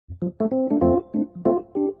Hi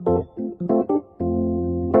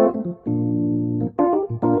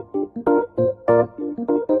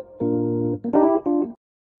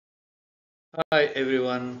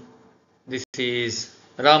everyone, this is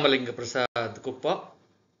Ramalinga Prasad Kuppa.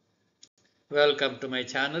 Welcome to my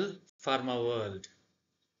channel Pharma World.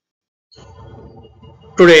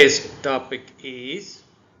 Today's topic is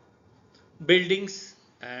buildings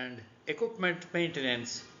and equipment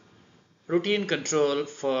maintenance, routine control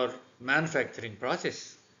for manufacturing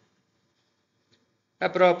process.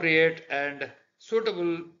 Appropriate and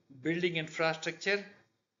suitable building infrastructure,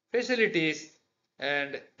 facilities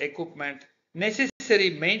and equipment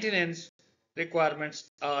necessary maintenance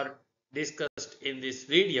requirements are discussed in this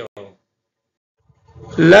video.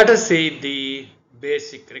 Let us see the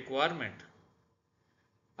basic requirement.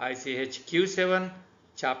 ICH Q7,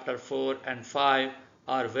 Chapter 4 and 5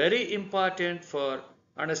 are very important for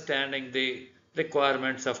understanding the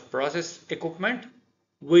requirements of process equipment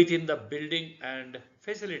within the building and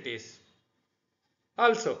facilities.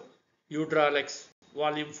 Also, Hydraulics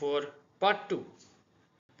Volume 4 Part 2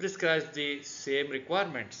 prescribes the same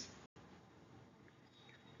requirements.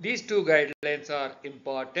 These two guidelines are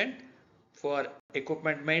important for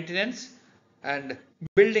equipment maintenance and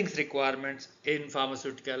buildings requirements in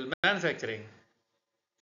pharmaceutical manufacturing.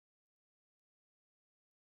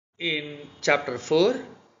 In Chapter 4,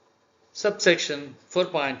 subsection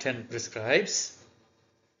 4.10 prescribes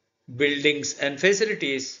buildings and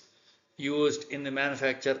facilities used in the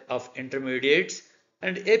manufacture of intermediates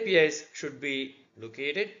and APIs should be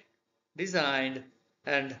located, designed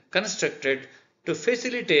and constructed to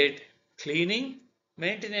facilitate cleaning,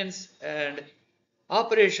 maintenance and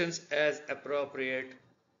operations as appropriate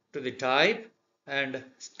to the type and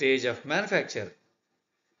stage of manufacture.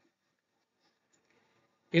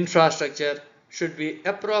 Infrastructure should be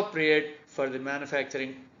appropriate for the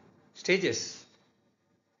manufacturing stages.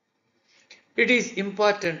 It is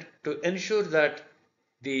important to ensure that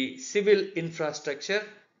the civil infrastructure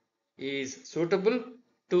is suitable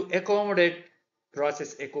to accommodate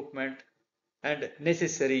process equipment and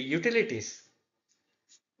necessary utilities.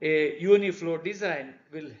 A uniflow design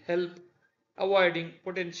will help avoiding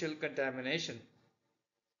potential contamination.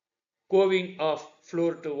 Coving of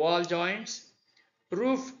floor to wall joints,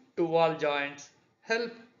 roof to wall joints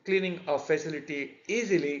help cleaning of facility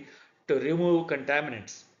easily to remove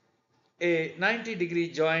contaminants. A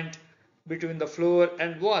 90-degree joint between the floor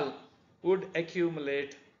and wall would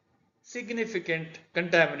accumulate significant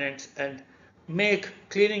contaminants and make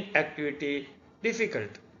cleaning activity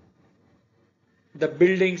difficult. The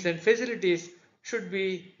buildings and facilities should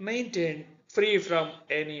be maintained free from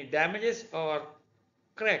any damages or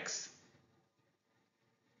cracks.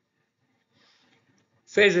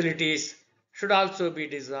 Facilities should also be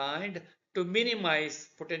designed to minimize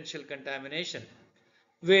potential contamination.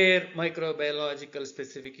 Where microbiological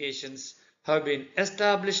specifications have been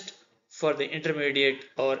established for the intermediate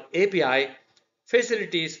or API,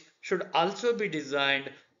 facilities should also be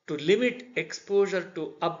designed to limit exposure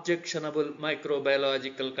to objectionable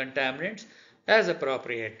microbiological contaminants as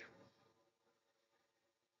appropriate.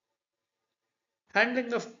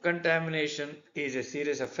 Handling of contamination is a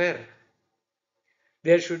serious affair.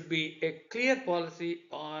 There should be a clear policy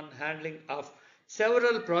on handling of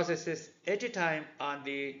several processes at a time on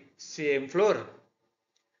the same floor.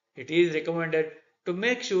 It is recommended to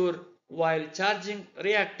make sure while charging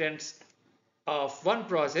reactants of one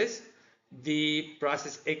process, the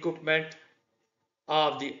process equipment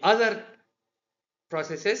of the other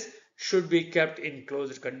processes should be kept in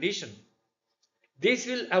closed condition. This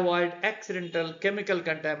will avoid accidental chemical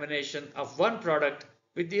contamination of one product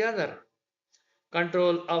with the other.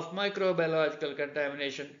 Control of microbiological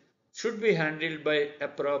contamination should be handled by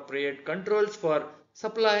appropriate controls for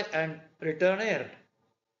supply and return air.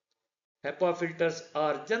 HEPA filters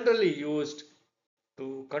are generally used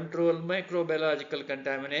to control microbiological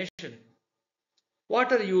contamination.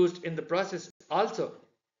 Water used in the process also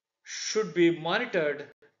should be monitored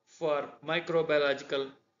for microbiological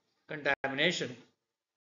contamination.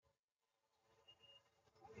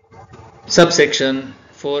 Subsection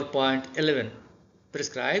 4.11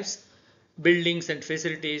 prescribes buildings and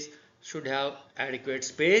facilities should have adequate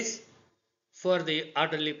space for the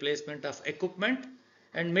orderly placement of equipment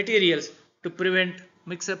and materials to prevent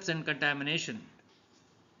mix-ups and contamination.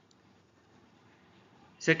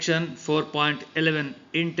 Section 4.11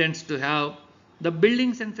 intends to have the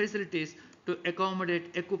buildings and facilities to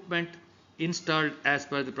accommodate equipment installed as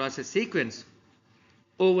per the process sequence.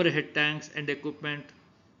 Overhead tanks and equipment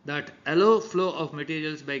that allow flow of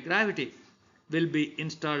materials by gravity will be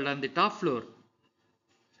installed on the top floor.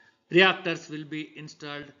 Reactors will be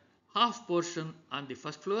installed half portion on the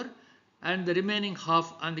first floor and the remaining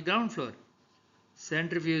half on the ground floor.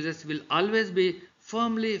 Centrifuges will always be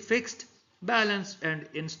firmly fixed, balanced and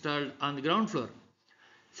installed on the ground floor.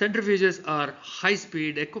 Centrifuges are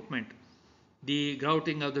high-speed equipment. The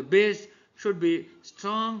grouting of the base should be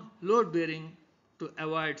strong, load-bearing to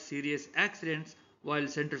avoid serious accidents while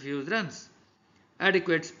centrifuge runs.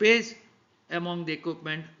 Adequate space among the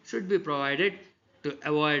equipment should be provided to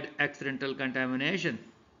avoid accidental contamination.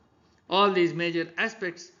 All these major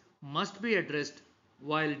aspects must be addressed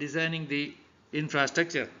while designing the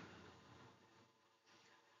infrastructure.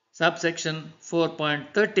 Subsection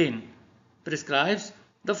 4.13 prescribes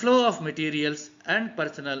the flow of materials and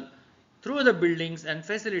personnel through the buildings and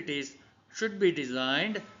facilities should be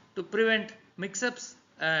designed to prevent mix-ups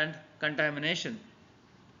and contamination.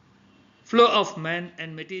 Flow of men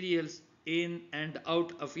and materials in and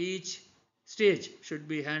out of each stage should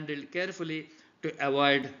be handled carefully to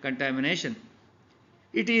avoid contamination.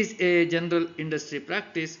 It is a general industry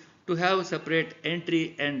practice to have separate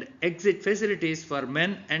entry and exit facilities for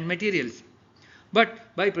men and materials.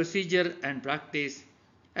 But by procedure and practice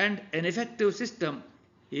and an effective system,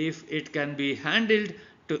 if it can be handled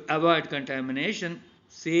to avoid contamination,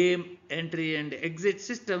 same entry and exit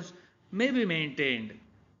systems may be maintained.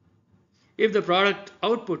 If the product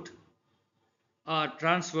output are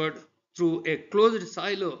transferred through a closed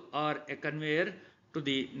silo or a conveyor to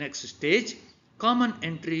the next stage, common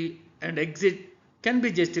entry and exit can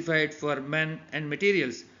be justified for men and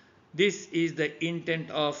materials. This is the intent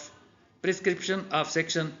of prescription of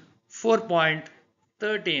section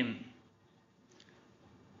 4.13.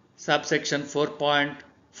 Subsection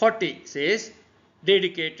 4.40 says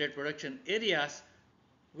dedicated production areas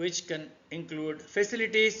which can include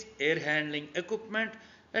facilities, air handling equipment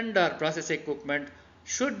and or process equipment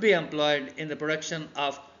should be employed in the production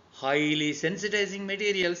of highly sensitizing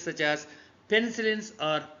materials such as penicillins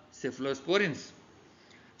or cephalosporins.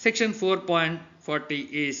 Section 4.40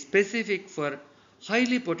 is specific for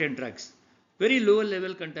highly potent drugs. Very low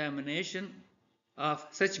level contamination of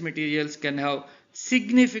such materials can have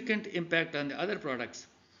significant impact on the other products.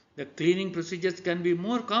 The cleaning procedures can be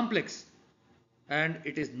more complex and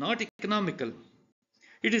it is not economical.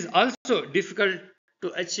 It is also difficult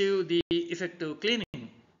to achieve the effective cleaning.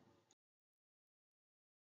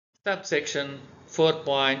 Subsection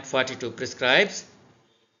 4.42 prescribes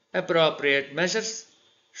appropriate measures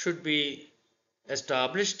should be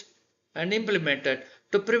established and implemented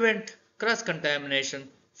to prevent cross-contamination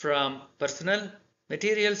from personnel,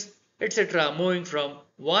 materials, etc. moving from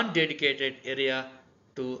one dedicated area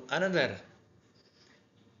to another.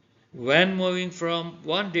 When moving from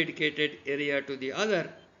one dedicated area to the other,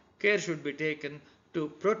 care should be taken to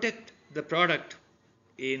protect the product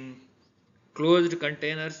in closed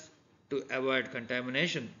containers to avoid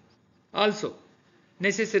contamination. Also,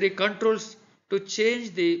 necessary controls to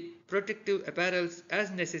change the protective apparels as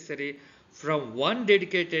necessary from one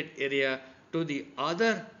dedicated area to the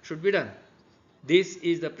other should be done. This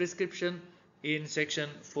is the prescription in section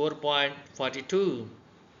 4.42.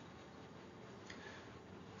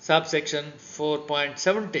 Subsection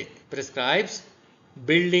 4.70 prescribes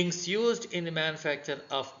buildings used in the manufacture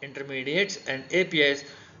of intermediates and APIs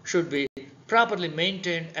should be properly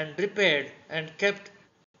maintained and repaired and kept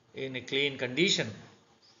in a clean condition.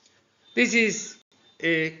 This is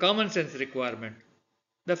a common sense requirement.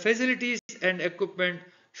 The facilities and equipment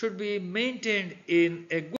should be maintained in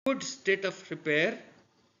a good state of repair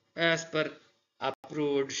as per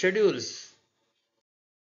approved schedules.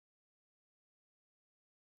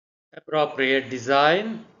 Appropriate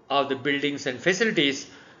design of the buildings and facilities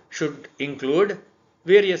should include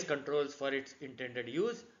various controls for its intended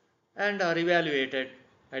use and are evaluated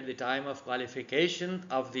at the time of qualification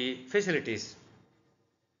of the facilities.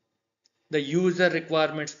 The user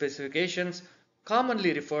requirement specifications,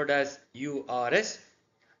 commonly referred as URS,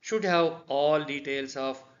 should have all details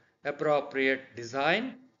of appropriate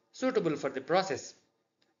design suitable for the process.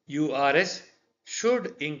 URS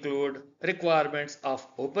should include requirements of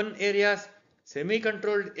open areas,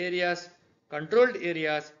 semi-controlled areas, controlled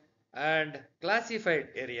areas, and classified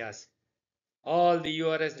areas. All the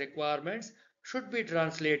URS requirements should be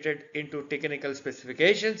translated into technical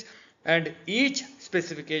specifications and each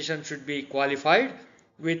specification should be qualified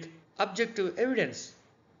with objective evidence.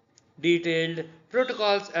 Detailed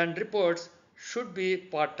protocols and reports should be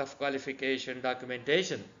part of qualification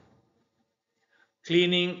documentation.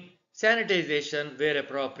 Cleaning, sanitization where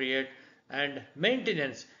appropriate, and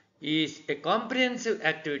maintenance is a comprehensive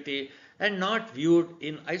activity and not viewed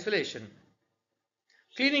in isolation.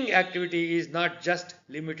 Cleaning activity is not just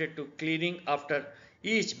limited to cleaning after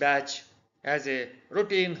each batch. as a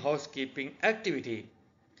routine housekeeping activity.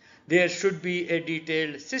 There should be a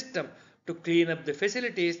detailed system to clean up the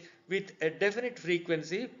facilities with a definite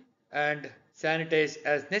frequency and sanitize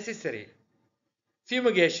as necessary.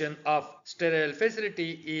 Fumigation of sterile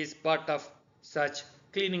facility is part of such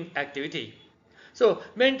cleaning activity. So,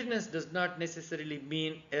 maintenance does not necessarily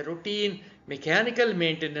mean a routine mechanical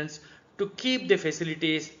maintenance to keep the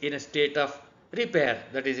facilities in a state of repair,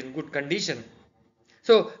 that is in good condition.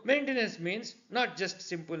 So, maintenance means not just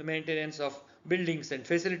simple maintenance of buildings and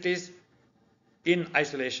facilities in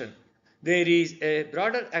isolation. There is a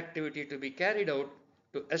broader activity to be carried out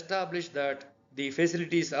to establish that the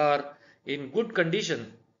facilities are in good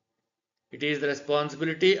condition. It is the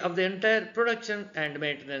responsibility of the entire production and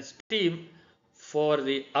maintenance team for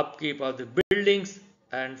the upkeep of the buildings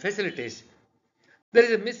and facilities. There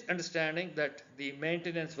is a misunderstanding that the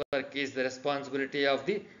maintenance work is the responsibility of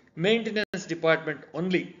the maintenance department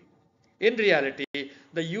only. In reality,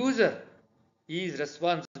 the user is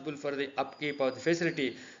responsible for the upkeep of the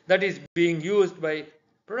facility that is being used by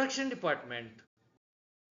production department.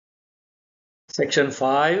 Section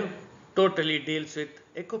 5 totally deals with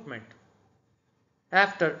equipment.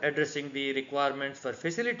 After addressing the requirements for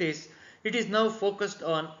facilities, it is now focused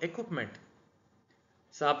on equipment.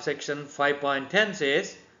 Subsection 5.10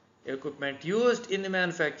 says equipment used in the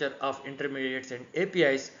manufacture of intermediates and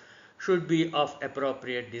APIs should be of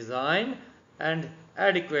appropriate design and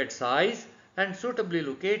adequate size and suitably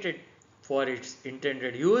located for its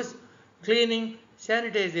intended use, cleaning,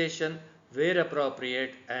 sanitization where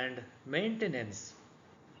appropriate, and maintenance.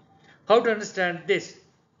 How to understand this?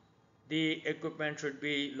 The equipment should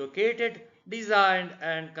be located, designed,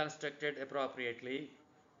 and constructed appropriately.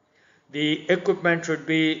 The equipment should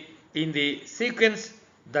be in the sequence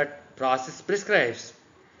that process prescribes.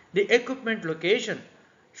 The equipment location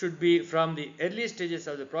should be from the early stages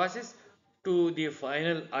of the process to the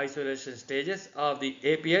final isolation stages of the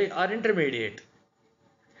API or intermediate.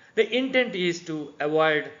 The intent is to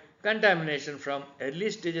avoid contamination from early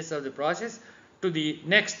stages of the process to the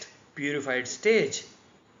next purified stage.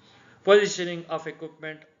 Positioning of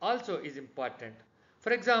equipment also is important.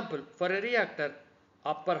 For example, for a reactor,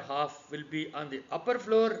 upper half will be on the upper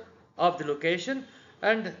floor of the location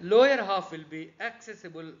and lower half will be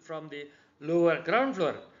accessible from the lower ground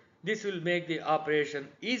floor. This will make the operation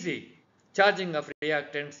easy. Charging of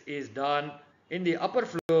reactants is done in the upper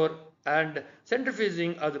floor and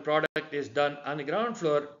centrifuging of the product is done on the ground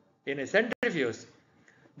floor in a centrifuge.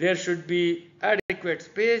 There should be adequate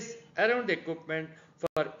space around the equipment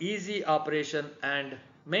for easy operation and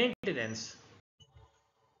maintenance.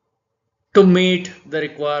 To meet the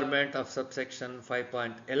requirement of subsection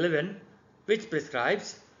 5.11, which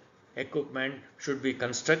prescribes equipment should be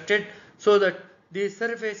constructed so that the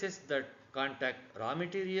surfaces that contact raw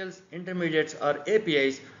materials, intermediates or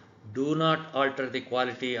APIs do not alter the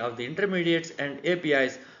quality of the intermediates and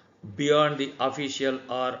APIs beyond the official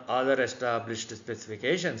or other established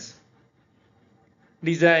specifications.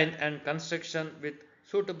 Design and construction with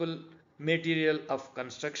suitable material of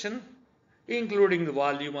construction, including the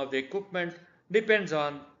volume of the equipment, depends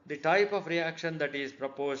on the type of reaction that is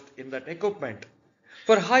proposed in that equipment.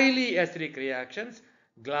 For highly acidic reactions,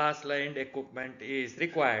 glass-lined equipment is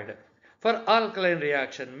required. For alkaline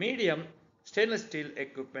reaction medium, stainless steel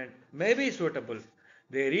equipment may be suitable.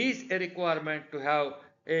 There is a requirement to have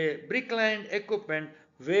a brick-lined equipment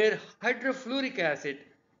where hydrofluoric acid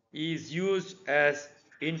is used as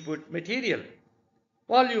input material.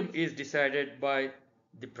 Volume is decided by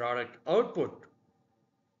the product output.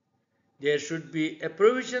 There should be a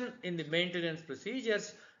provision in the maintenance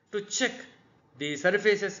procedures to check the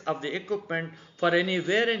surfaces of the equipment for any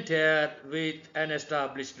wear and tear with an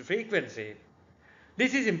established frequency.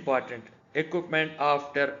 This is important. Equipment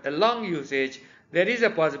after a long usage, there is a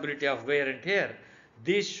possibility of wear and tear.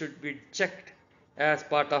 This should be checked as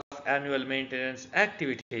part of annual maintenance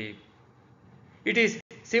activity. It is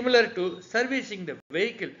similar to servicing the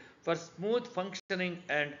vehicle for smooth functioning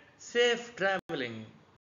and safe traveling.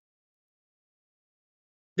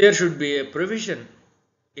 There should be a provision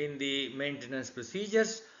in the maintenance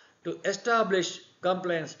procedures to establish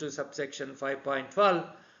compliance to subsection 5.12,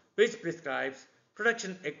 which prescribes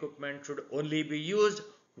production equipment should only be used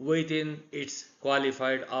within its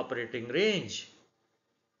qualified operating range.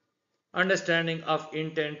 Understanding of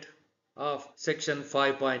intent of section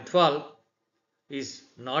 5.12 is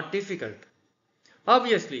not difficult.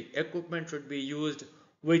 Obviously, equipment should be used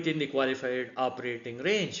within the qualified operating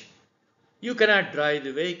range. You cannot drive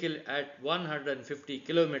the vehicle at 150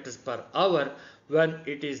 kilometers per hour when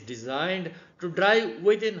it is designed to drive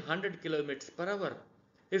within 100 kilometers per hour.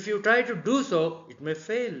 If you try to do so, it may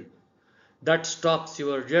fail. that stops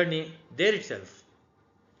your journey there itself.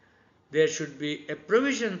 There should be a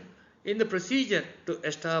provision in the procedure to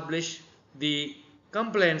establish the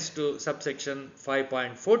compliance to subsection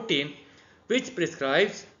 5.14, which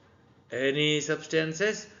prescribes any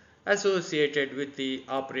substances associated with the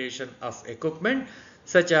operation of equipment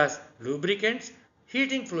such as lubricants,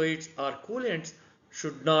 heating fluids or coolants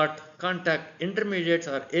should not contact intermediates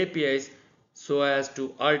or APIs so as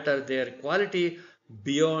to alter their quality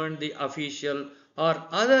beyond the official or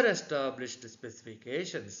other established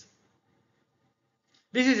specifications.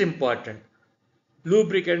 This is important.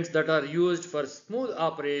 Lubricants that are used for smooth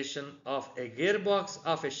operation of a gearbox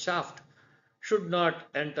of a shaft should not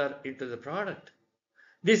enter into the product.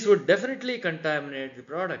 This would definitely contaminate the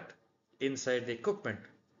product inside the equipment.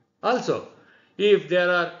 Also, if there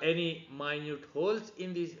are any minute holes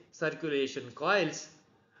in the circulation coils,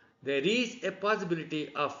 there is a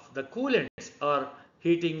possibility of the coolants or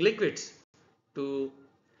heating liquids to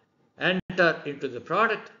enter into the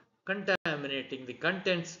product, contaminating the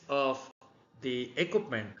contents of the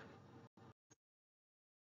equipment.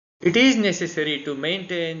 It is necessary to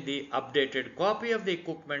maintain the updated copy of the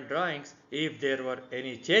equipment drawings if there were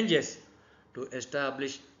any changes to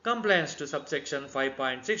establish compliance to subsection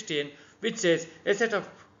 5.16, which says a set of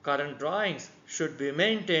current drawings should be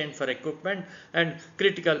maintained for equipment and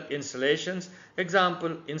critical installations,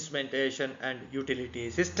 example instrumentation and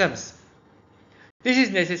utility systems. This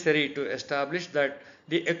is necessary to establish that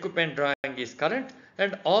the equipment drawing is current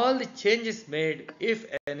and all the changes made, if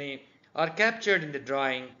any, are captured in the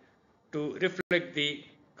drawing to reflect the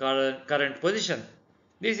current position.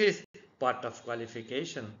 This is part of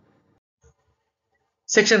qualification.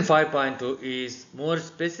 Section 5.2 is more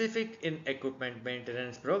specific in equipment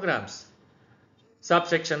maintenance programs.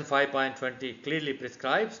 Subsection 5.20 clearly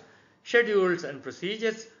prescribes schedules and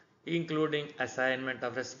procedures, including assignment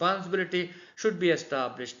of responsibility, should be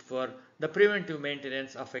established for the preventive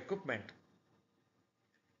maintenance of equipment.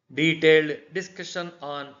 Detailed discussion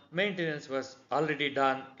on maintenance was already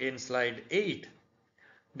done in slide 8.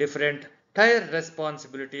 Different tire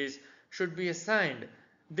responsibilities should be assigned.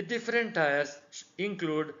 The different tires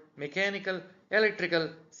include mechanical, electrical,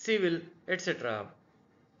 civil, etc.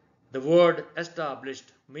 The word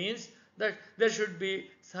established means that there should be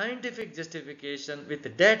scientific justification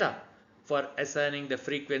with data for assigning the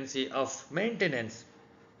frequency of maintenance.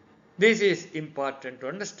 This is important to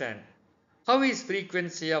understand. How is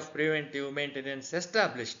frequency of preventive maintenance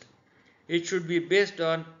established? It should be based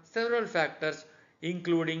on several factors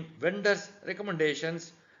including vendors'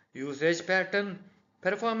 recommendations, usage pattern,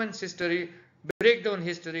 performance history, breakdown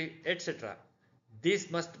history, etc. This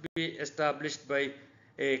must be established by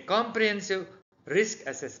a comprehensive risk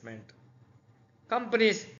assessment.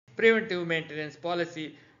 Companies' preventive maintenance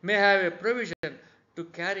policy may have a provision to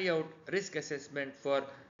carry out risk assessment for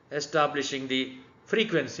establishing the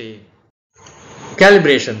frequency.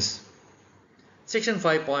 Calibrations. Section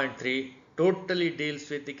 5.3 totally deals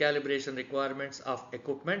with the calibration requirements of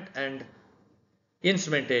equipment and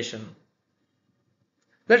instrumentation.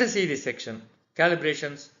 Let us see this section.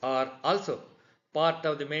 Calibrations are also part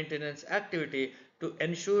of the maintenance activity to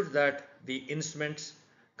ensure that the instruments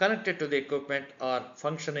connected to the equipment are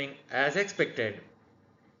functioning as expected.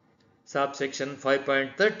 Subsection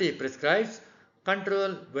 5.30 prescribes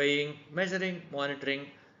control, weighing, measuring, monitoring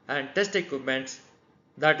and test equipments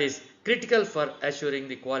that is critical for assuring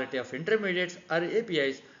the quality of intermediates or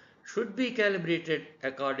APIs should be calibrated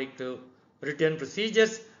according to written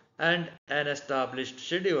procedures and an established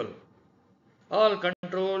schedule. All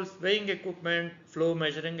controls, weighing equipment, flow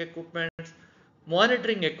measuring equipment,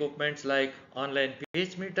 monitoring equipments like online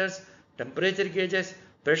pH meters, temperature gauges,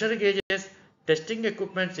 pressure gauges, testing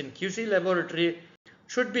equipments in QC laboratory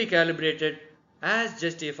should be calibrated as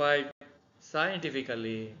justified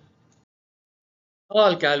scientifically.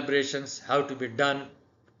 All calibrations have to be done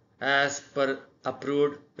as per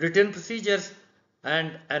approved written procedures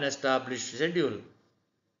and an established schedule.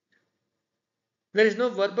 There is no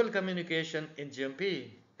verbal communication in GMP.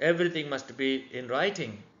 Everything must be in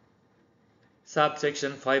writing.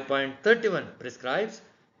 Subsection 5.31 prescribes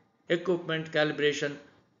equipment calibration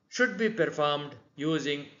should be performed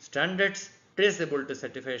using standards traceable to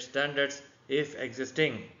certified standards if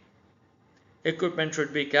existing. Equipment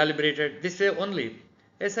should be calibrated this way only.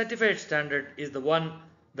 A certified standard is the one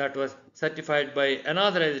that was certified by an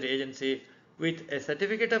authorized agency with a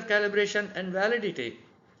certificate of calibration and validity.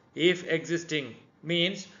 If existing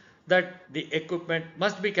means that the equipment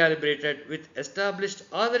must be calibrated with established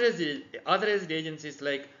authorized agencies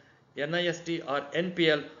like NIST or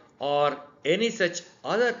NPL or any such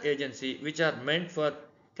other agency which are meant for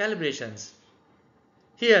calibrations.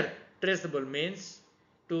 Here, traceable means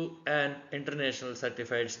to an international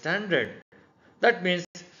certified standard. That means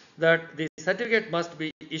that the certificate must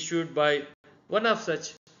be issued by one of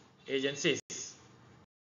such agencies.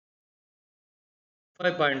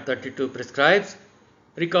 5.32 prescribes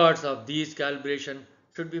records of these calibration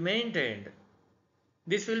should be maintained.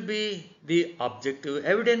 This will be the objective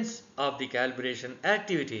evidence of the calibration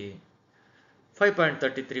activity.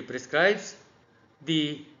 5.33 prescribes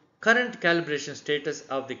the current calibration status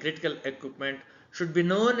of the critical equipment should be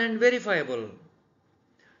known and verifiable.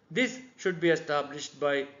 This should be established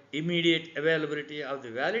by immediate availability of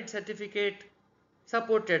the valid certificate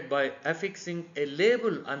supported by affixing a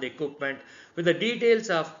label on the equipment with the details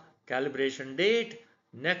of calibration date,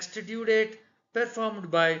 next due date,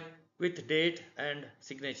 performed by with date and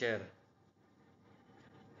signature.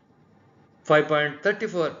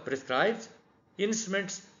 5.34 prescribes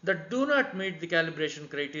instruments that do not meet the calibration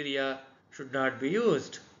criteria should not be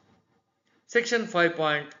used. Section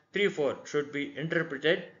 5.34 should be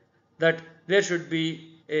interpreted that there should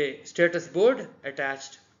be a status board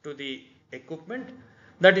attached to the equipment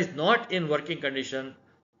that is not in working condition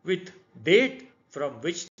with date from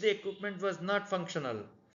which the equipment was not functional.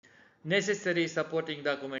 Necessary supporting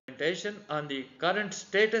documentation on the current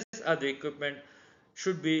status of the equipment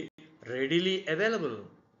should be readily available.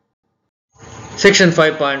 Section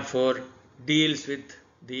 5.4 deals with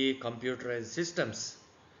the computerized systems.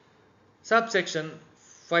 Subsection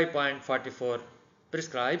 5.44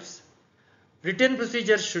 prescribes written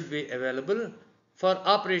procedures should be available for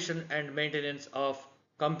operation and maintenance of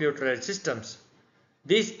computerized systems.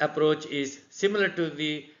 This approach is similar to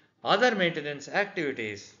the other maintenance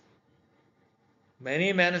activities.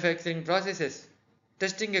 Many manufacturing processes,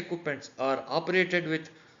 testing equipments are operated with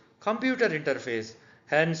computer interface.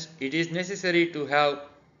 Hence, it is necessary to have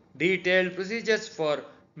detailed procedures for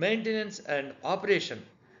maintenance and operation.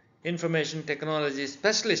 Information technology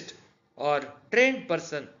specialist or trained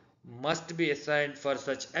person must be assigned for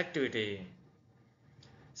such activity.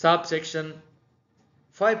 Subsection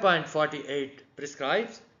 5.48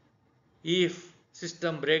 prescribes if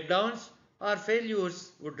system breakdowns or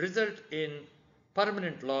failures would result in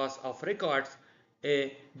permanent loss of records,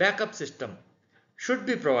 a backup system should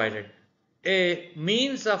be provided. A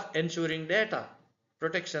means of ensuring data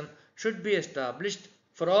protection should be established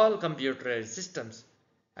for all computerized systems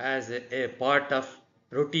as a part of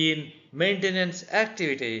routine maintenance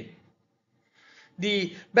activity.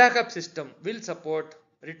 The backup system will support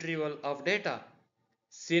retrieval of data.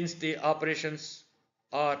 Since the operations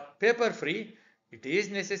are paper-free, it is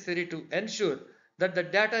necessary to ensure that the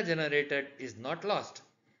data generated is not lost.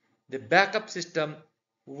 The backup system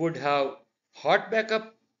would have hot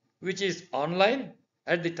backup, which is online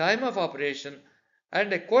at the time of operation,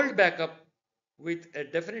 and a cold backup with a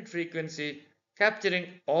definite frequency capturing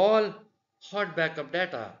all hot backup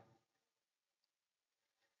data.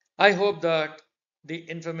 I hope that the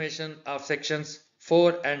information of sections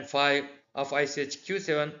 4 and 5 of ICH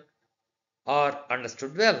Q7 are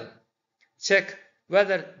understood well. Check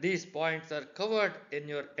whether these points are covered in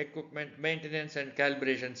your equipment maintenance and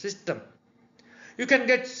calibration system. You can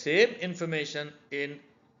get same information in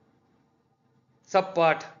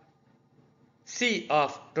subpart C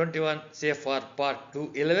of 21 CFR Part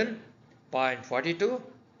 211.42,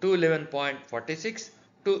 211.46,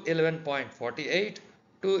 211.48,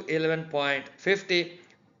 211.50,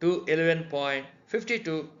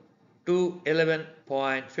 211.52,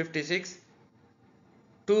 211.56,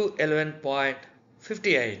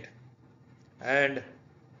 211.58 and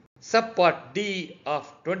subpart D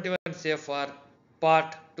of 21 CFR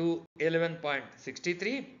Part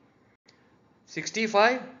 211.63,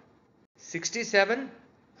 65, 67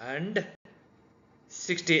 and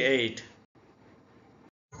 68.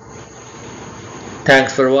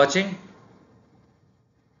 Thanks for watching.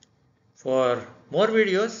 For more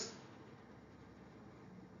videos,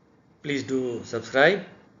 please do subscribe,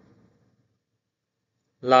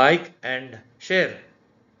 like and share.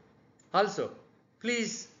 Also,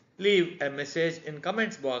 please leave a message in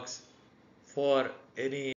comments box for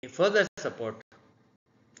any further support.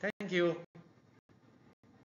 Thank you.